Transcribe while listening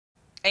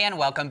And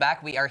welcome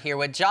back. We are here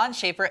with John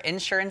Schaefer,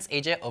 insurance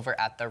agent over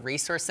at the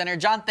Resource Center.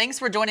 John, thanks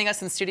for joining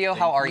us in studio.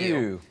 How are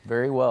you?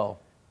 Very well.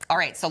 All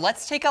right, so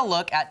let's take a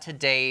look at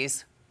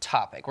today's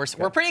topic.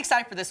 We're pretty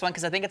excited for this one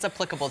because I think it's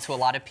applicable to a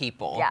lot of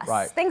people. Yes,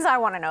 Right. things I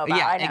want to know about.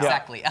 Yeah, I know.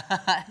 exactly.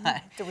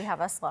 Do we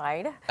have a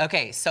slide?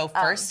 Okay, so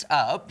first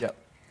up,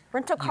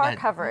 Rental car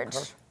coverage.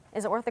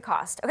 Is it worth the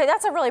cost? Okay,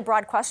 that's a really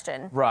broad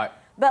question. Right.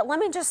 But let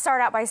me just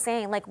start out by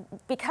saying, like,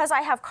 because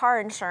I have car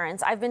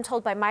insurance, I've been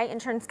told by my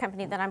insurance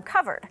company that I'm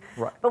covered.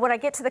 Right. But when I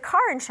get to the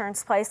car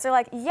insurance place, they're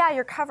like, yeah,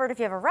 you're covered if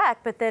you have a wreck,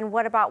 but then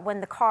what about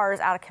when the car is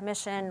out of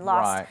commission,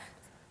 lost? Right.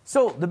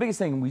 So the biggest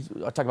thing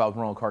I talk about with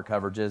rental car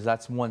coverage is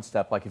that's one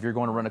step. Like if you're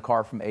going to rent a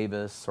car from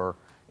Avis or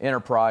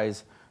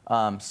Enterprise,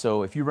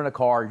 so if you rent a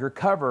car, you're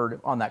covered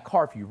on that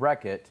car. If you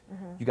wreck it,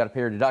 you got to pay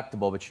your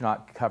deductible, but you're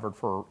not covered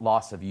for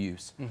loss of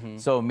use.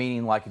 So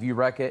meaning like if you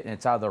wreck it and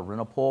it's out of the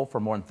rental pool for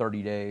more than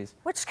 30 days.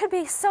 Which could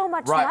be so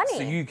much Right. money.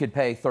 So you could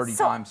pay 30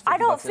 So times 50 I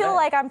don't bucks a feel day.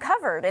 like I'm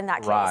covered in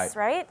that case,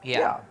 right?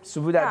 Yeah.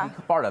 So would that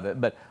be part of it?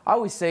 But I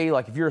always say,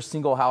 like, if you're a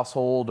single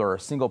household or a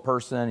single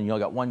person and you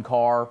only got one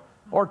car,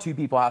 or two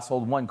people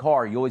household, one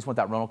car, you always want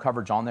that rental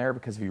coverage on there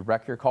because if you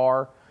wreck your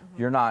car,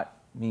 you're not,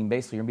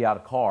 basically you're gonna be out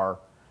of car,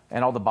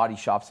 and all the body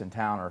shops in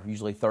town are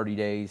usually 30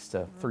 days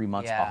to 3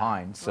 months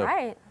behind. So,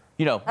 Right.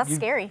 you know, That's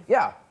scary.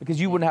 Yeah, because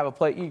you wouldn't have a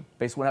plate, you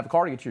basically wouldn't have a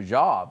car to get to your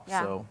job.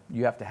 Yeah. So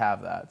you have to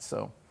have that.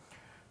 So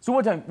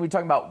one time we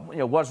talking about,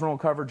 what's rental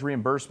coverage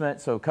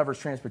reimbursement? So it covers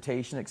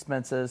transportation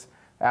expenses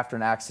after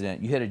an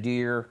accident. You hit a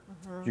deer,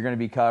 you're going to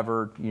be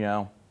covered.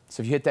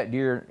 So if you hit that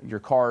deer, your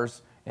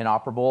car's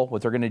inoperable.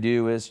 What they're going to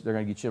do is they're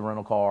going to get you a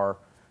rental car,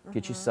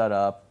 get you set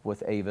up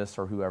with Avis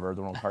or whoever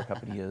the rental car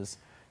company is,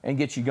 and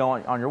get you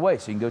going on your way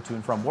so you can go to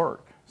and from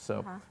work.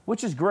 So,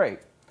 which is great.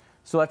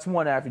 So that's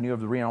one avenue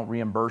of the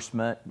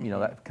reimbursement.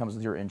 That comes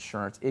with your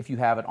insurance if you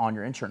have it on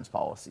your insurance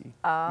policy.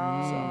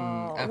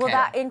 Okay. Will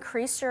that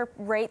increase your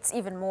rates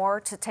even more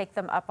to take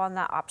them up on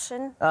that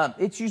option?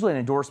 It's usually an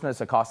endorsement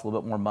that costs a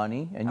little bit more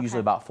money, and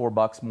usually about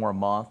 $4 more a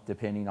month,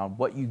 depending on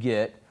what you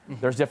get.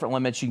 There's different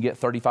limits. You can get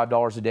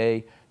 $35 a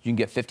day. You can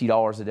get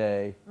 $50 a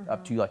day,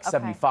 up to like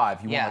 $75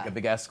 if you want like a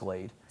big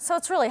Escalade. So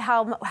it's really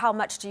how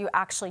much do you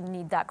actually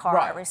need that car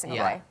every single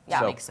day? Yeah,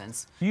 So makes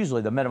sense.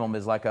 Usually the minimum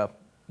is like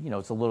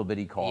it's a little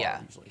bitty car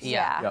usually.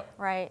 Yeah. Yep.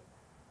 Right.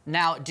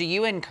 Now, do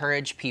you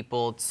encourage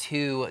people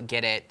to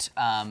get it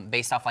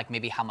based off like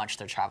maybe how much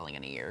they're traveling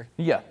in a year?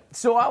 Yeah.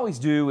 So what I always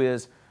do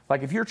is,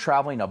 like if you're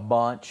traveling a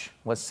bunch,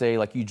 let's say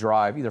like you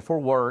drive either for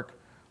work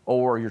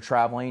or you're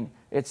traveling,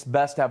 it's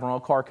best to have rental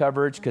car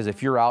coverage because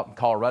if you're out in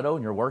Colorado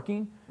and you're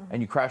working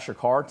and you crash your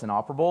car, it's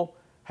inoperable,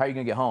 how are you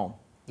going to get home?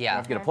 Yeah. You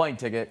have to get a plane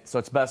ticket. So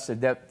it's best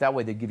that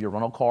way they give you a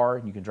rental car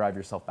and you can drive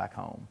yourself back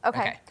home.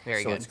 Okay.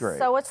 Very So good. it's great.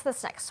 So what's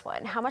this next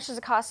one? How much does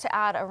it cost to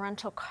add a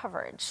rental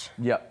coverage?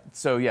 Yeah.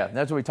 So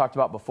that's what we talked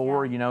about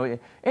before. Yeah.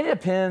 It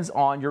depends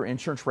on your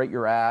insurance rate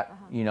you're at.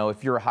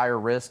 If you're a higher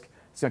risk,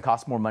 it's going to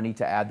cost more money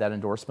to add that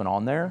endorsement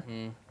on there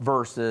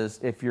versus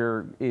if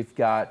you've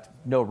got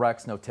no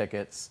wrecks, no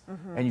tickets,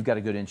 and you've got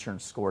a good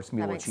insurance score, it's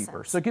going to be a little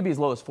cheaper. sense. So it could be as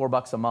low as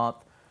 $4 a month.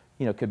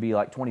 It could be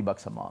like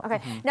 $20 a month.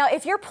 Okay. Now,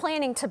 if you're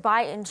planning to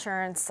buy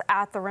insurance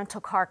at the rental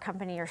car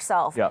company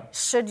yourself,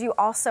 should you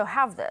also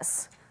have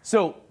this?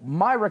 So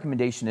my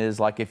recommendation is,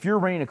 like, if you're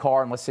renting a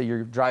car and let's say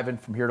you're driving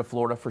from here to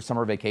Florida for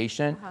summer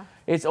vacation,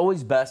 it's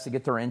always best to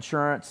get their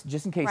insurance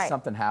just in case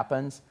something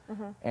happens,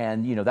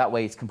 and that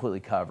way it's completely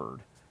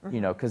covered.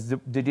 Because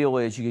the deal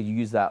is you could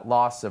use that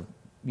loss of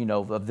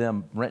of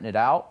them renting it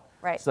out,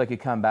 so they could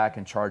come back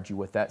and charge you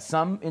with that.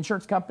 Some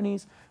insurance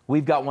companies,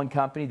 we've got one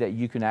company that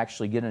you can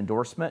actually get an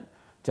endorsement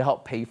to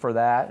help pay for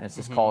that, and it's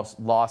just called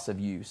loss of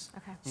use.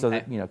 So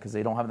that because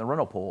they don't have it in the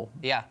rental pool.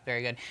 Yeah,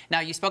 very good.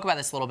 Now you spoke about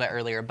this a little bit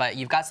earlier, but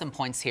you've got some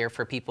points here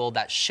for people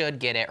that should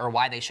get it or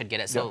why they should get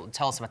it. So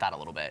tell us about that a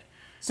little bit.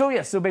 So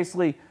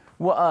basically,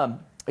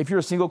 if you're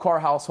a single car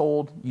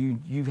household,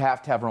 you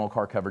have to have rental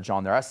car coverage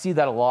on there. I see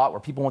that a lot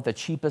where people want the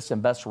cheapest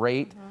and best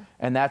rate,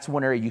 and that's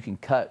one area you can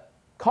cut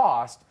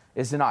cost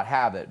is to not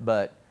have it.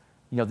 But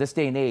this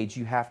day and age,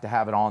 you have to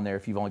have it on there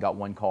if you've only got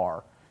one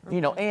car.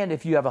 And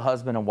if you have a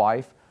husband and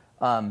wife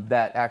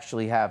that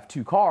actually have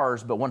two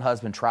cars, but one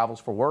husband travels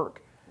for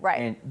work,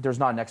 and there's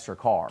not an extra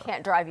car.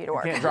 Can't drive you to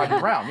work. Can't drive you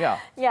around,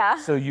 Yeah.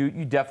 So you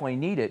definitely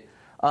need it.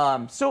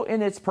 And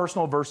it's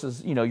personal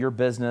versus your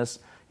business.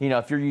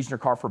 If you're using your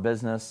car for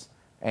business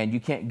and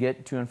you can't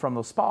get to and from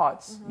those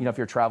spots, if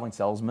you're a traveling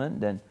salesman,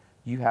 then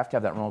you have to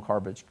have that rental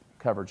coverage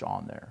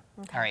on there.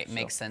 All right,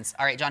 makes sense.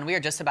 All right, John, we are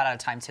just about out of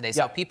time today.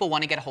 So if people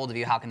want to get a hold of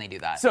you, how can they do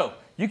that? So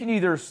you can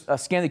either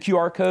scan the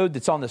QR code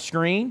that's on the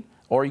screen,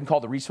 or you can call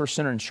the Resource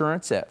Center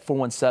Insurance at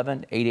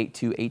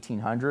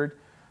 417-882-1800.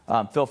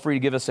 Feel free to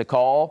give us a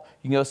call.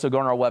 You can also go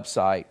on our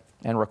website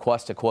and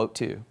request a quote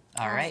too.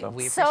 All right, we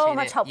appreciate so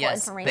much it. helpful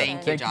Yes, information.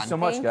 Thank you, John. Thank you so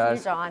much, guys. Thank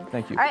you, John.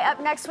 Thank you. All right, up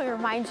next, we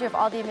remind you of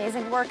all the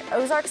amazing work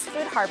Ozarks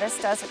Food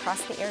Harvest does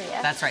across the area.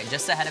 That's right,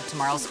 just ahead of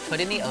tomorrow's Put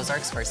in the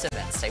Ozarks First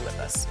event. Stay with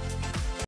us.